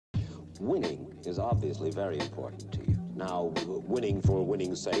Winning is obviously very important to you. Now, winning for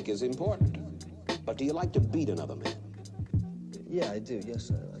winning's sake is important. But do you like to beat another man? Yeah, I do.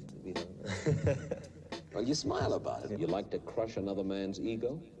 Yes, I like to beat him. Well, you smile about it. You like to crush another man's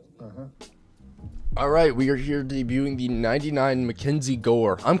ego? Uh-huh. All right, we are here debuting the 99 Mackenzie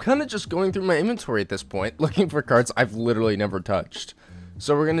Gore. I'm kind of just going through my inventory at this point, looking for cards I've literally never touched.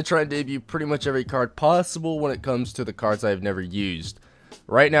 So we're going to try and debut pretty much every card possible when it comes to the cards I've never used.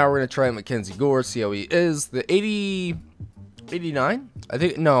 Right now, we're going to try Mackenzie Gore, see how he is. The 89? I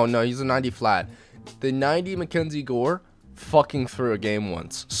think, no, he's a 90 flat. The 90 Mackenzie Gore fucking threw a game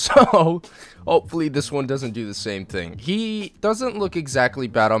once. So, hopefully this one doesn't do the same thing. He doesn't look exactly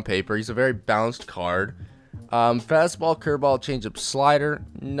bad on paper. He's a very balanced card. Fastball, curveball, changeup, slider.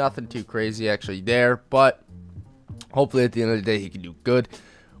 Nothing too crazy actually there, but hopefully at the end of the day he can do good.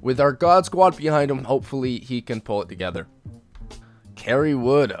 With our God Squad behind him, hopefully he can pull it together. Kerry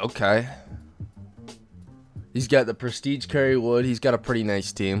Wood, okay. He's got the Prestige Kerry Wood. He's got a pretty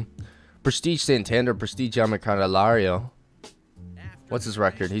nice team. Prestige Santander, Prestige Yamacandelario. What's his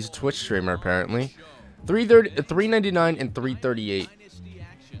record? He's a Twitch streamer apparently. 399 and 338.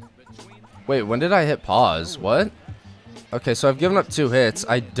 Wait, when did I hit pause? What? Okay, so I've given up 2 hits.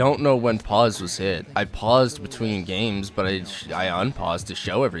 I don't know when pause was hit. I paused between games, but I unpaused to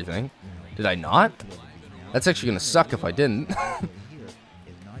show everything. Did I not? That's actually gonna suck if I didn't.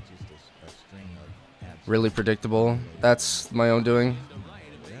 Really predictable. That's my own doing.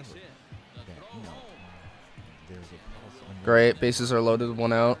 Great, bases are loaded,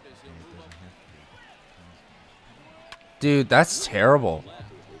 1 out. Dude, that's terrible.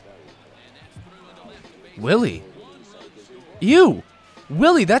 Willie. You!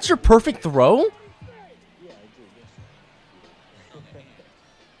 Willie, that's your perfect throw?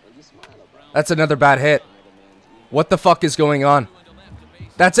 That's another bad hit. What the fuck is going on?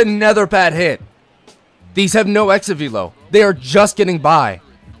 That's another bad hit. These have no exit velo. They are just getting by.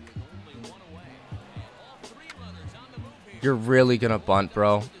 You're really gonna bunt,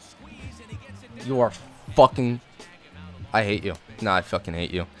 bro. You are fucking... I hate you. Nah, I fucking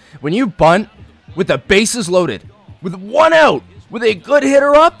hate you. When you bunt with the bases loaded, with 1 out, with a good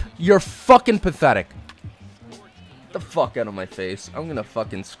hitter up, you're fucking pathetic. Get the fuck out of my face. I'm gonna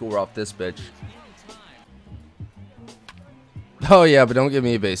fucking score off this bitch. Oh yeah, but don't give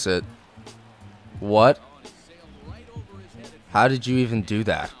me a base hit. What? How did you even do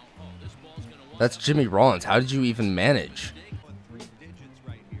that? That's Jimmy Rollins. How did you even manage?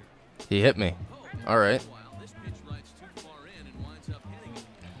 He hit me. Alright.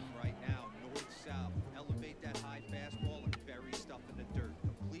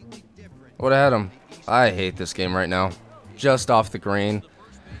 Would have had him. I hate this game right now. Just off the green.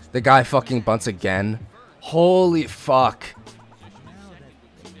 The guy fucking bunts again. Holy fuck.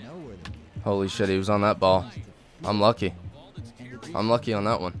 Holy shit, he was on that ball. I'm lucky. I'm lucky on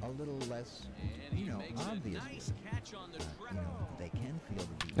that one.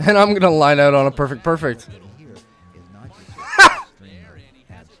 And I'm gonna line out on a perfect.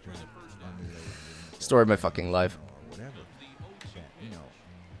 Story of my fucking life.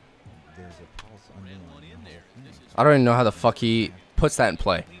 I don't even know how the fuck he puts that in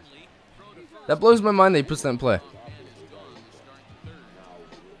play. That blows my mind that he puts that in play.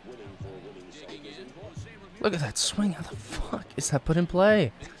 Look at that swing. How the fuck is that put in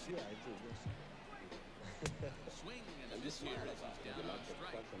play?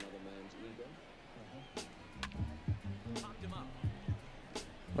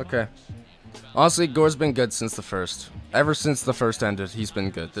 Okay. Honestly, Gore's been good since the first. Ever since the first ended, he's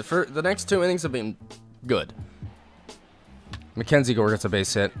been good. The next 2 innings have been good. Mackenzie Gore gets a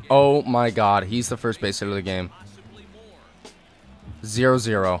base hit. Oh my god, he's the first base hit of the game.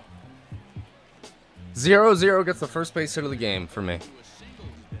 0-0. 0-0 gets the first base hit of the game for me.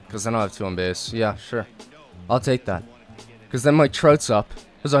 Because then I'll have 2 on base. Yeah, sure. I'll take that. Because then Mike Trout's up.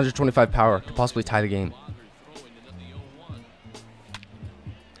 Has 125 power to possibly tie the game.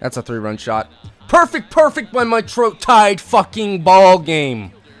 That's a 3-run shot. Perfect when Mike Trout tied fucking ball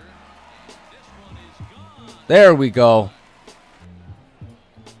game. There we go.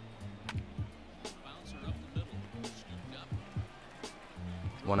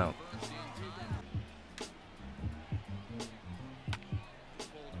 One out.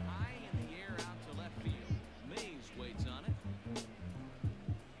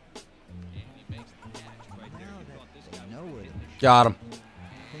 Got him.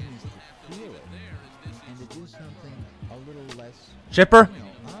 Chipper,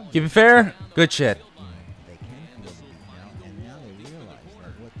 keep it fair. Good shit.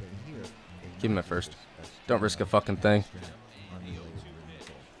 Give him it first. Don't risk a fucking thing.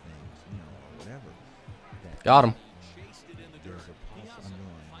 Got him.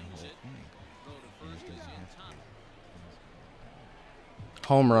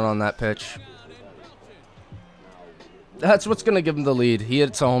 Home run on that pitch. That's what's going to give him the lead. He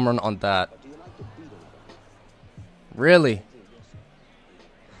hits a home run on that. Really?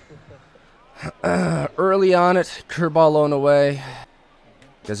 Early on it. Curveball low and away.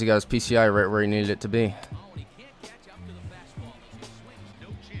 Guess he got his PCI right where he needed it to be.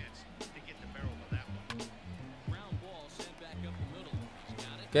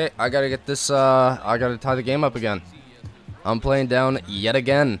 Okay, I gotta get this, I gotta tie the game up again. I'm playing down yet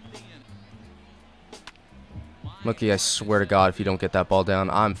again. Mookie, I swear to God, if you don't get that ball down,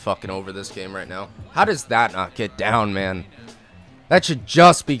 I'm fucking over this game right now. How does that not get down, man? That should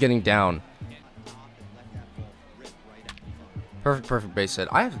just be getting down. Perfect base hit.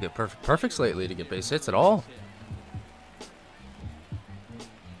 I have to get perfects lately to get base hits at all.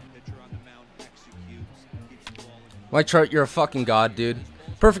 Mike Trout, you're a fucking god, dude.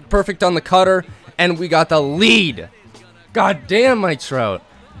 Perfect on the cutter, and we got the lead. God damn, Mike Trout.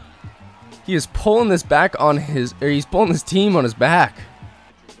 He is pulling this back on his, or he's pulling this team on his back.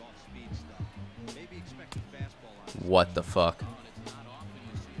 What the fuck?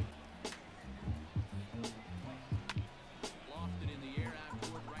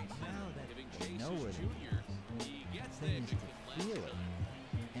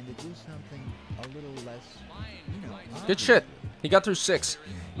 Good shit. He got through 6.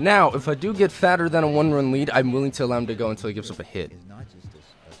 Now, if I do get fatter than a 1-run lead, I'm willing to allow him to go until he gives up a hit.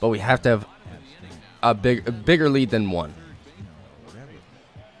 But we have to have a bigger lead than 1.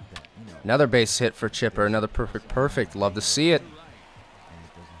 Another base hit for Chipper. Another perfect. Love to see it.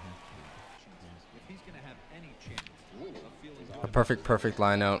 A perfect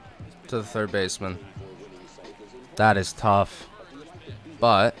line out to the third baseman. That is tough.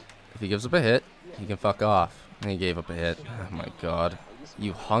 But if he gives up a hit, he can fuck off. And he gave up a hit. Oh my god.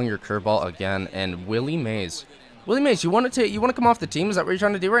 You hung your curveball again. And Willie Mays. Willie Mays, you want to come off the team? Is that what you're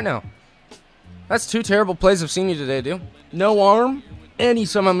trying to do right now? That's 2 terrible plays I've seen you today, dude. No arm, and he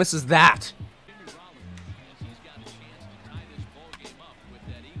somehow misses that.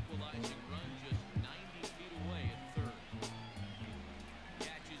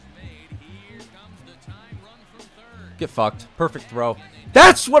 Get fucked. Perfect throw.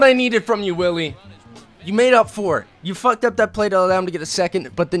 That's what I needed from you, Willie. You made up for it. You fucked up that play to allow him to get a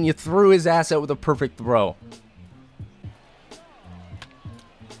second, but then you threw his ass out with a perfect throw.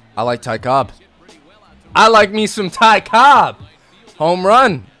 I like Ty Cobb. I like me some Ty Cobb. Home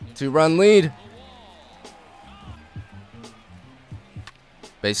run. 2-run lead.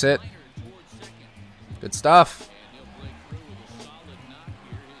 Base hit. Good stuff.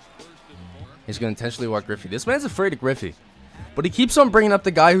 He's going to intentionally walk Griffey. This man's afraid of Griffey. But he keeps on bringing up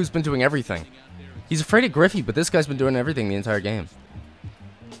the guy who's been doing everything. He's afraid of Griffey, but this guy's been doing everything the entire game.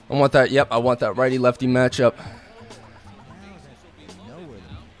 I want that. Yep, I want that righty-lefty matchup.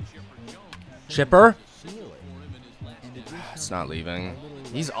 Chipper. It's not leaving.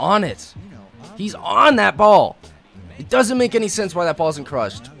 He's on it. He's on that ball. It doesn't make any sense why that ball isn't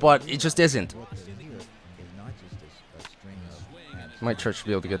crushed, but it just isn't. Might Church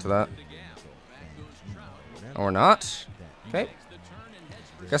be able to get to that. Or not. Okay.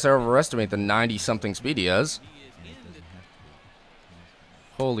 Guess I overestimate the 90-something speed he has.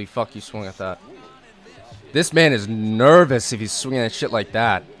 Holy fuck, you swung at that. This man is nervous if he's swinging at shit like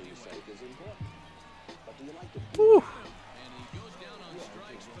that. Woo.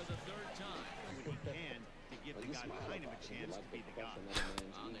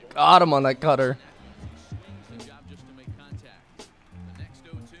 Got him on that cutter.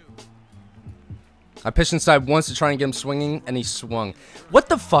 I pitched inside once to try and get him swinging, and he swung. What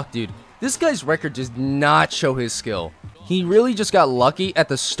the fuck, dude? This guy's record does not show his skill. He really just got lucky at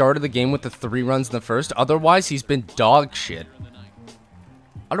the start of the game with the 3 runs in the first. Otherwise, he's been dog shit.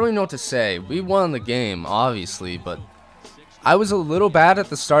 I don't even know what to say. We won the game, obviously, but I was a little bad at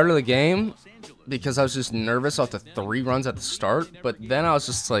the start of the game because I was just nervous off the 3 runs at the start. But then I was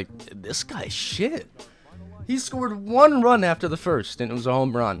just like, this guy's shit. He scored 1 run after the first, and it was a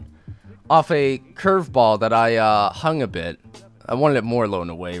home run. Off a curveball that I hung a bit. I wanted it more low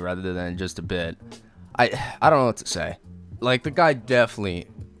and away rather than just a bit. I don't know what to say. Like, the guy definitely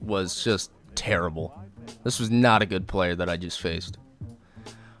was just terrible. This was not a good player that I just faced.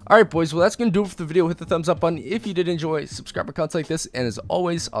 Alright, boys. Well, that's going to do it for the video. Hit the thumbs up button if you did enjoy. Subscribe for content like this. And as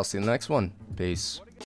always, I'll see you in the next one. Peace.